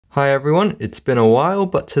Hi everyone, it's been a while,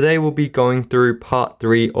 but today we'll be going through part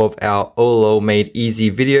 3 of our OLL Made Easy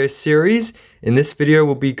video series. In this video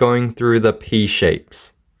we'll be going through the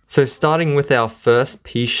P-shapes. So starting with our first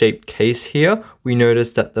P-shaped case here, we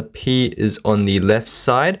notice that the P is on the left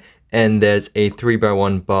side and there's a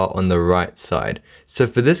 3x1 bar on the right side. So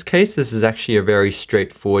for this case, this is actually a very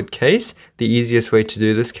straightforward case. The easiest way to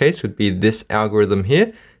do this case would be this algorithm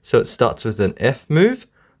here. So it starts with an F move,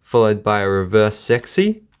 followed by a reverse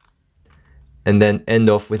sexy, and then end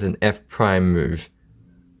off with an F prime move.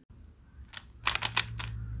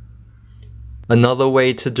 Another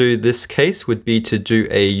way to do this case would be to do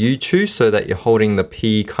a U2 so that you're holding the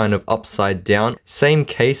P kind of upside down. Same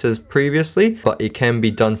case as previously, but it can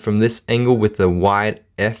be done from this angle with a wide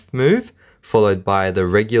F move, followed by the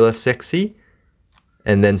regular sexy,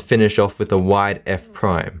 and then finish off with a wide F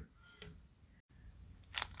prime.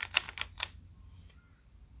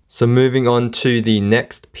 So moving on to the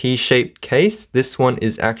next P-shaped case, this one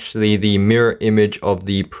is actually the mirror image of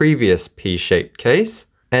the previous P-shaped case.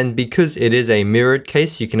 And because it is a mirrored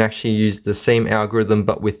case, you can actually use the same algorithm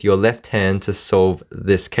but with your left hand to solve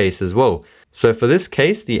this case as well. So for this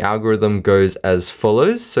case, the algorithm goes as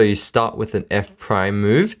follows. So you start with an F prime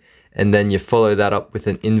move, and then you follow that up with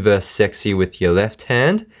an inverse sexy with your left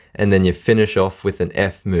hand, and then you finish off with an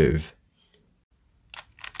F move.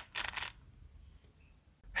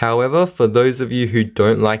 However, for those of you who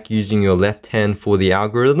don't like using your left hand for the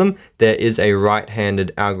algorithm, there is a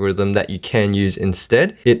right-handed algorithm that you can use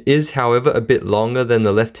instead. It is, however, a bit longer than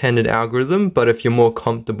the left-handed algorithm, but if you're more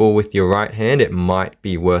comfortable with your right hand, it might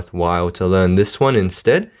be worthwhile to learn this one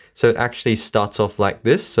instead. So it actually starts off like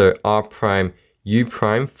this, so R prime, U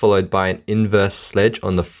prime, followed by an inverse sledge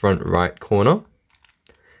on the front right corner.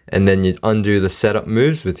 And then you undo the setup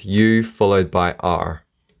moves with U followed by R.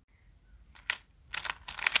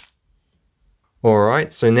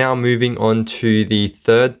 Alright, so now moving on to the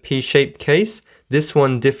third P-shaped case. This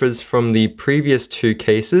one differs from the previous two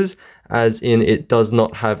cases, as in it does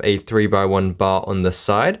not have a 3x1 bar on the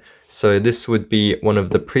side. So this would be one of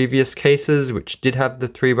the previous cases which did have the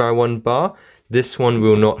 3x1 bar. This one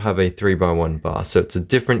will not have a 3x1 bar, so it's a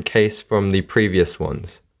different case from the previous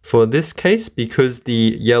ones. For this case, because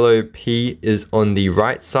the yellow P is on the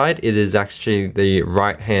right side, it is actually the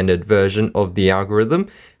right-handed version of the algorithm.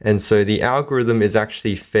 And so the algorithm is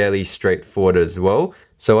actually fairly straightforward as well.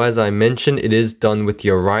 So as I mentioned, it is done with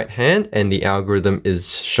your right hand and the algorithm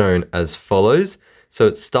is shown as follows. So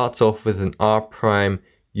it starts off with an R prime,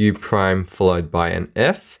 U prime, followed by an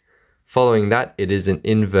F. Following that, it is an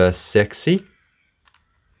inverse sexy.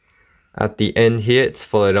 At the end here, it's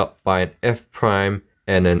followed up by an F prime,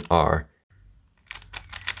 and an R.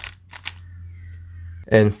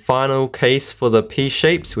 And final case for the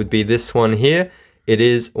P-shapes would be this one here. It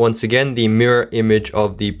is once again the mirror image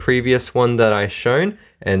of the previous one that I shown,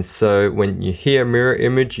 and so when you hear mirror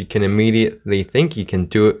image you can immediately think you can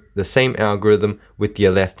do it the same algorithm with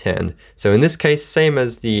your left hand. So in this case, same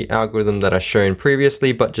as the algorithm that I shown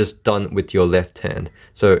previously, but just done with your left hand.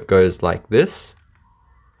 So it goes like this.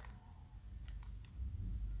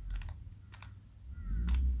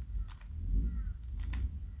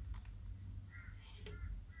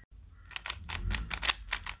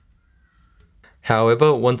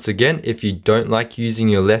 However, once again, if you don't like using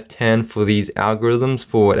your left hand for these algorithms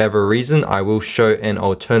for whatever reason, I will show an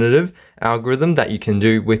alternative algorithm that you can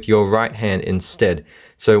do with your right hand instead.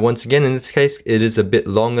 So once again, in this case, it is a bit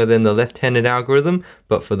longer than the left-handed algorithm,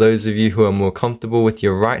 but for those of you who are more comfortable with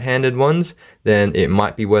your right-handed ones, then it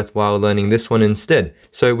might be worthwhile learning this one instead.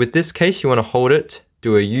 So with this case, you want to hold it,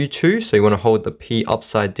 do a U2, so you want to hold the P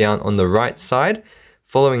upside down on the right side.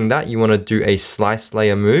 Following that, you want to do a slice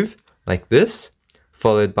layer move like this,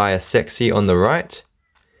 followed by a sexy on the right,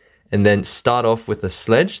 and then start off with a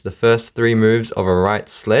sledge, the first three moves of a right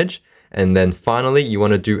sledge, and then finally you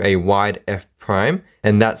want to do a wide F prime,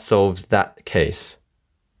 and that solves that case.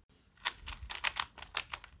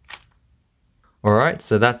 Alright,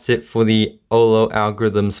 so that's it for the OLL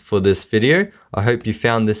algorithms for this video. I hope you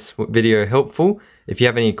found this video helpful. If you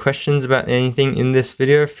have any questions about anything in this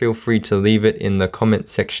video, feel free to leave it in the comment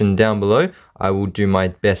section down below. I will do my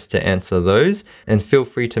best to answer those. And feel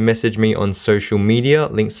free to message me on social media.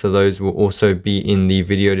 Links to those will also be in the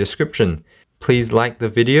video description. Please like the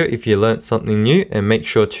video if you learnt something new, and make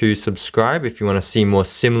sure to subscribe if you want to see more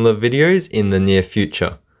similar videos in the near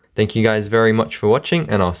future. Thank you guys very much for watching,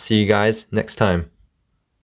 and I'll see you guys next time.